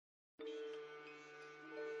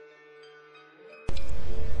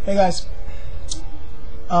Hey guys,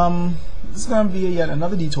 this is gonna be yet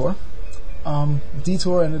another detour.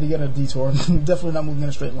 Detour and yet a detour. Definitely not moving in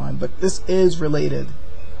a straight line, but this is related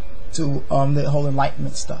to the whole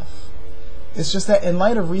enlightenment stuff. It's just that in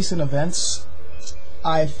light of recent events,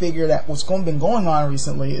 I figure that what's been going on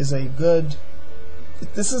recently is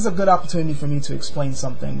this is a good opportunity for me to explain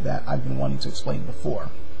something that I've been wanting to explain before.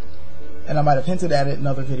 And I might have hinted at it in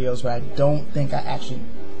other videos, but I don't think I actually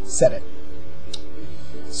said it.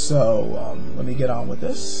 So let me get on with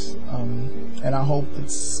this, and I hope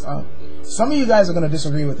it's some of you guys are going to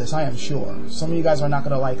disagree with this, I am sure. Some of you guys are not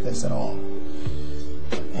going to like this at all,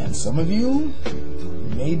 and some of you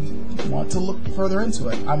may want to look further into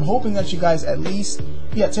it. I'm hoping that you guys at least,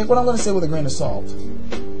 take what I'm going to say with a grain of salt,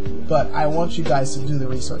 but I want you guys to do the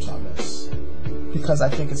research on this because I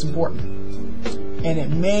think it's important, and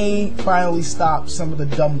it may finally stop some of the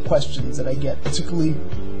dumb questions that I get, particularly,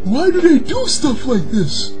 why do they do stuff like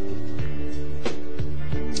this?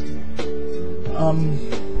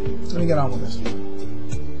 Let me get on with this.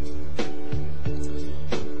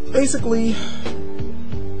 Basically,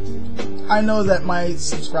 I know that my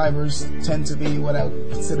subscribers tend to be what I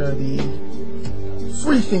would consider the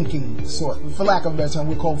free-thinking sort. For lack of a better term,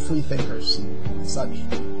 we're called free thinkers and such.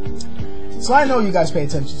 So I know you guys pay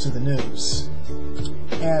attention to the news.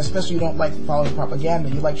 And especially you don't like following propaganda,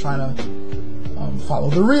 you like trying to follow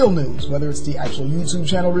the real news, whether it's the actual YouTube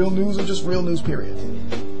channel Real News or just Real News period.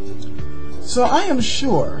 So I am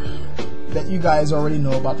sure that you guys already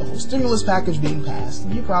know about the whole stimulus package being passed,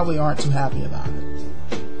 and you probably aren't too happy about it.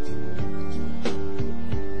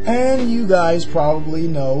 And you guys probably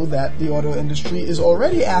know that the auto industry is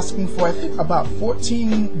already asking for, I think, about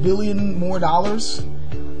 $14 billion more dollars.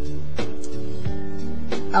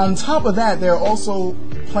 On top of that, they're also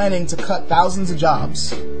planning to cut thousands of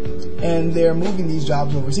jobs, and they're moving these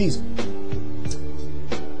jobs overseas.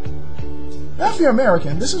 Now, if you're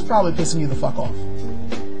American, this is probably pissing you the fuck off,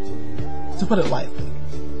 to put it lightly.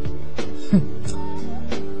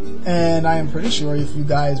 And I am pretty sure if you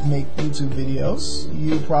guys make YouTube videos,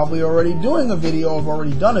 you're probably already doing a video, or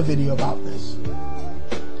already done a video about this.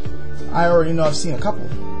 I already know, I've seen a couple.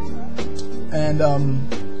 And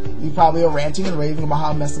you probably are ranting and raving about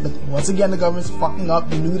how messed up, once again, the government's fucking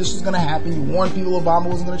up. You knew this was going to happen. You warned people Obama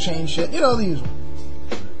wasn't going to change shit. You know, the usual.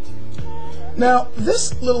 Now,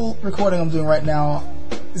 this little recording I'm doing right now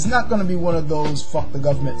is not going to be one of those fuck the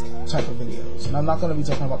government type of videos. And I'm not going to be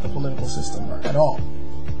talking about the political system at all.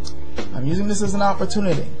 I'm using this as an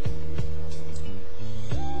opportunity.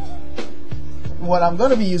 What I'm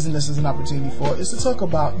going to be using this as an opportunity for is to talk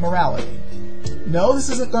about morality. No, this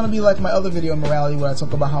isn't going to be like my other video on morality where I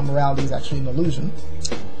talk about how morality is actually an illusion.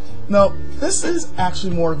 No, this is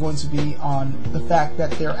actually more going to be on the fact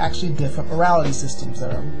that there are actually different morality systems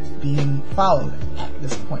that are being followed at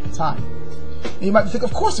this point in time. And you might think,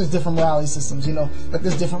 of course there's different morality systems, you know, like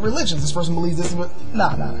there's different religions. This person believes this, but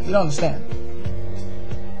nah, you don't understand.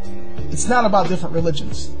 It's not about different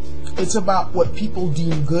religions. It's about what people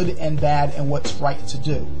deem good and bad and what's right to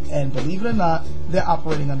do. And believe it or not, they're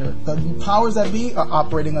operating under, the powers that be are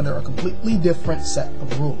operating under a completely different set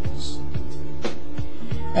of rules.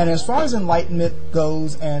 And as far as enlightenment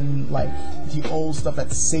goes, and like the old stuff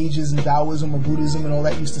that sages and Taoism or Buddhism and all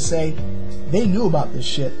that used to say, they knew about this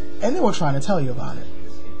shit and they were trying to tell you about it.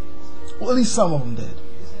 Well, at least some of them did.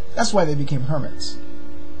 That's why they became hermits.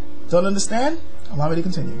 Don't understand? Allow me to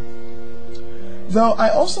continue. Though I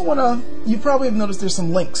also want to, you probably have noticed there's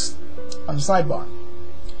some links on the sidebar.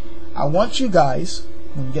 I want you guys,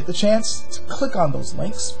 when you get the chance, to click on those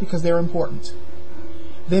links because they're important.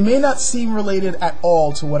 They may not seem related at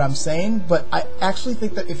all to what I'm saying, but I actually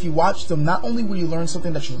think that if you watch them, not only will you learn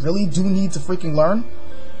something that you really do need to freaking learn,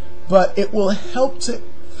 but it will help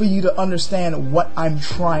for you to understand what I'm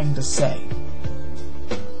trying to say.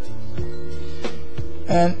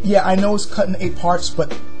 And yeah, I know it's cut in 8 parts,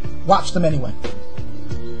 but watch them anyway.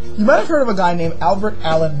 You might have heard of a guy named Albert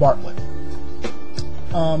Allen Bartlett.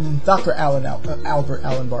 Dr. Albert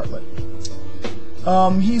Allen Bartlett.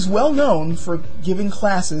 He's well known for giving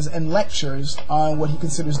classes and lectures on what he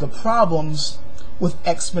considers the problems with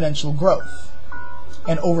exponential growth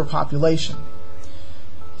and overpopulation.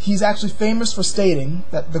 He's actually famous for stating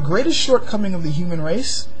that the greatest shortcoming of the human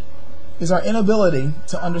race is our inability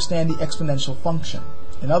to understand the exponential function.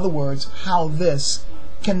 In other words, how this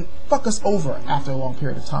can fuck us over after a long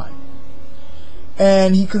period of time.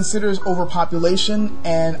 And he considers overpopulation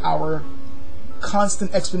and our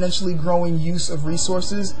constant exponentially growing use of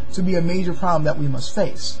resources to be a major problem that we must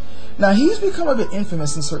face. Now, he's become a bit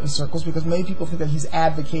infamous in certain circles because many people think that he's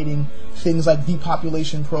advocating things like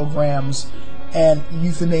depopulation programs and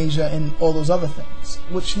euthanasia and all those other things,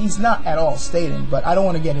 which he's not at all stating, but I don't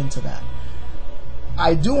want to get into that.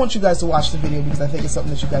 I do want you guys to watch the video because I think it's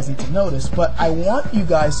something that you guys need to notice, but I want you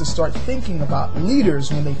guys to start thinking about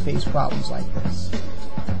leaders when they face problems like this.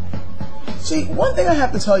 See, one thing I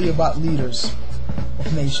have to tell you about leaders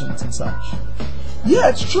of nations and such. Yeah,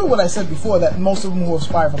 it's true what I said before, that most of them who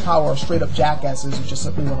aspire for power are straight up jackasses who just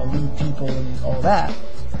simply want to lead people and all that.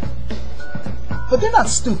 But they're not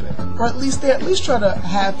stupid, or at least they try to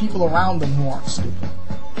have people around them who aren't stupid.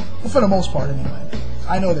 Well, for the most part anyway.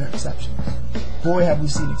 I know there are exceptions. Boy, have we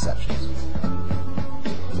seen exceptions.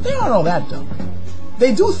 But they aren't all that dumb.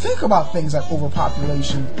 They do think about things like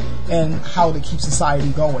overpopulation and how to keep society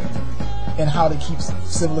going and how to keep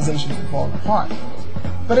civilization from falling apart.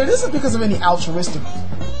 But it isn't because of any altruistic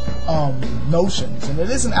notions, and it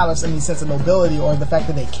isn't out of any sense of nobility or the fact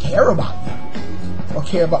that they care about you or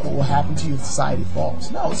care about what will happen to you if society falls.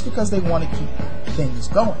 No, it's because they want to keep things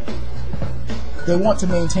going. They want to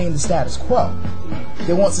maintain the status quo.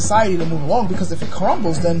 They want society to move along, because if it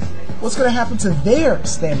crumbles, then what's going to happen to their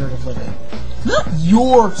standard of living? Not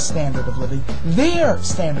your standard of living, their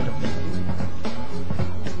standard of living.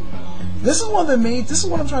 This is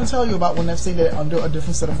what I'm trying to tell you about when I say they're under a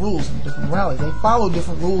different set of rules and different morality. They follow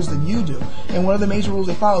different rules than you do. And one of the major rules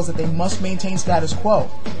they follow is that they must maintain status quo.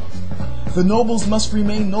 The nobles must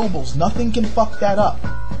remain nobles. Nothing can fuck that up.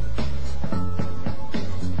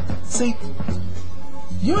 See,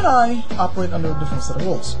 you and I operate under a different set of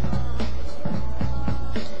rules.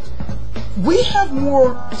 We have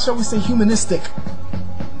more, shall we say, humanistic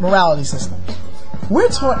morality systems. We're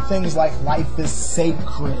taught things like life is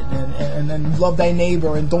sacred and love thy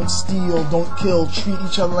neighbor and don't steal, don't kill, treat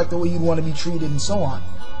each other like the way you'd want to be treated and so on.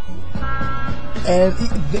 And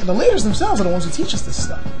the leaders themselves are the ones who teach us this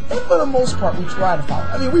stuff. And for the most part, we try to follow.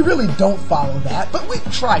 I mean, we really don't follow that, but we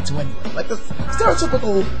try to anyway. Like the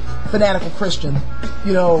stereotypical fanatical Christian,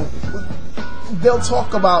 you know, they'll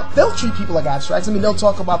treat people like abstracts. I mean, they'll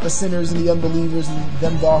talk about the sinners and the unbelievers and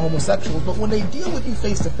them that are homosexuals, but when they deal with you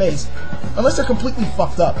face to face, unless they're completely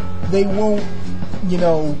fucked up, they won't, you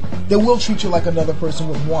know, they will treat you like another person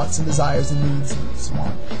with wants and desires and needs and so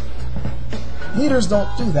on. Leaders don't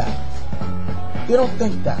do that. They don't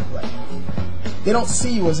think that way. They don't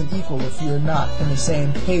see you as an equal if you're not in the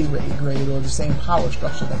same pay grade or the same power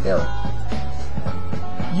structure that they're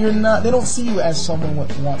in. You're not. They don't see you as someone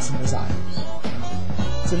with wants and desires.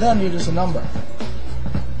 To them, you're just a number.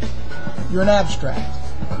 You're an abstract.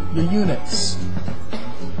 You're units.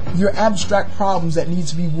 You're abstract problems that need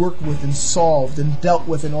to be worked with and solved and dealt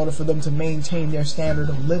with in order for them to maintain their standard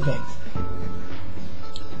of living.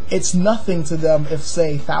 It's nothing to them if,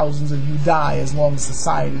 say, thousands of you die as long as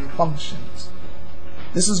society functions.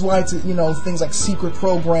 This is why, things like secret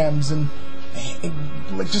programs and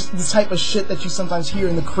like just the type of shit that you sometimes hear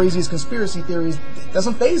in the craziest conspiracy theories, it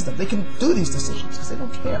doesn't faze them. They can do these decisions because they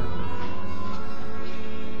don't care.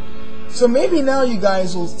 So maybe now you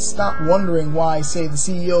guys will stop wondering why, say, the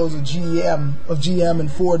CEOs of GM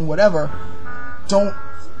and Ford and whatever don't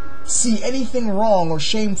see anything wrong or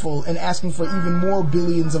shameful in asking for even more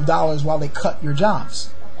billions of dollars while they cut your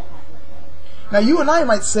jobs. Now you and I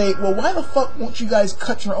might say, well, why the fuck won't you guys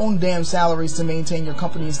cut your own damn salaries to maintain your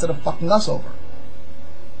company instead of fucking us over?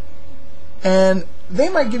 And they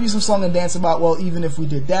might give you some song and dance about, well, even if we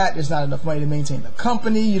did that, there's not enough money to maintain the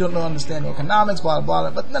company, you don't understand the economics, blah, blah,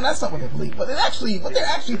 blah. But no, that's not what they believe. What they're actually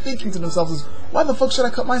thinking to themselves is, why the fuck should I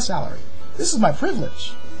cut my salary? This is my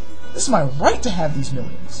privilege. This is my right to have these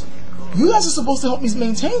millions. You guys are supposed to help me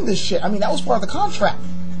maintain this shit. I mean, that was part of the contract.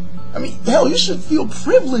 I mean, hell, you should feel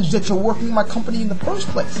privileged that you're working in my company in the first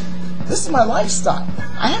place. This is my lifestyle.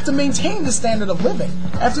 I have to maintain the standard of living.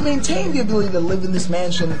 I have to maintain the ability to live in this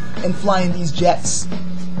mansion and fly in these jets.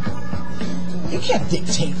 You can't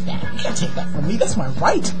dictate that. You can't take that from me. That's my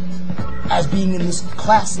right as being in this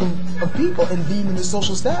class of people and being in this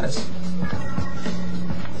social status.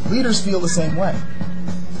 Leaders feel the same way.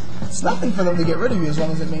 It's nothing for them to get rid of you as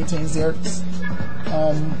long as it maintains their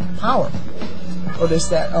power or this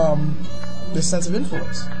sense of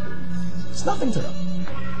influence. It's nothing to them.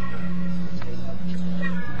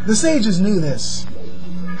 The sages knew this.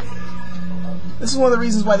 This is one of the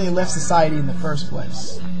reasons why they left society in the first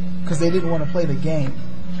place, because they didn't want to play the game.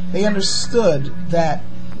 They understood that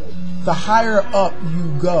the higher up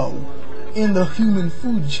you go in the human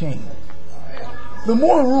food chain, the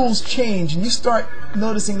more rules change and you start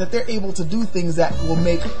noticing that they're able to do things that will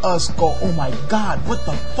make us go, oh my god, what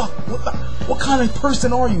the fuck? What kind of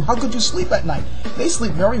person are you? How could you sleep at night? They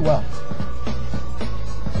sleep very well.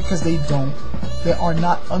 Because they are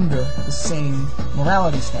not under the same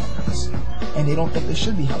morality standards. And they don't think they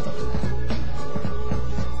should be held up to that.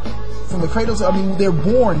 from the cradle to, I mean, they're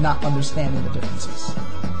born not understanding the differences.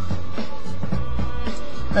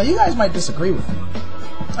 Now, you guys might disagree with me.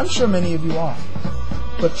 I'm sure many of you are.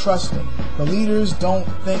 But trust me, the leaders don't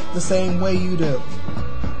think the same way you do.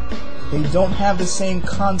 They don't have the same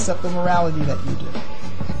concept of morality that you do.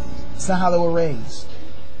 It's not how they were raised.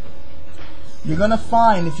 You're going to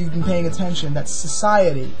find, if you've been paying attention, that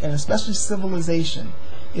society, and especially civilization,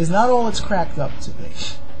 is not all it's cracked up to be.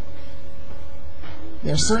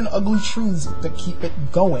 There are certain ugly truths that keep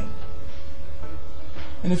it going.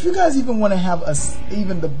 And if you guys even want to have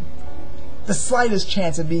even the slightest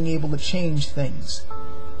chance of being able to change things,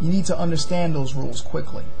 you need to understand those rules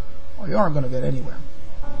quickly, or you aren't going to get anywhere.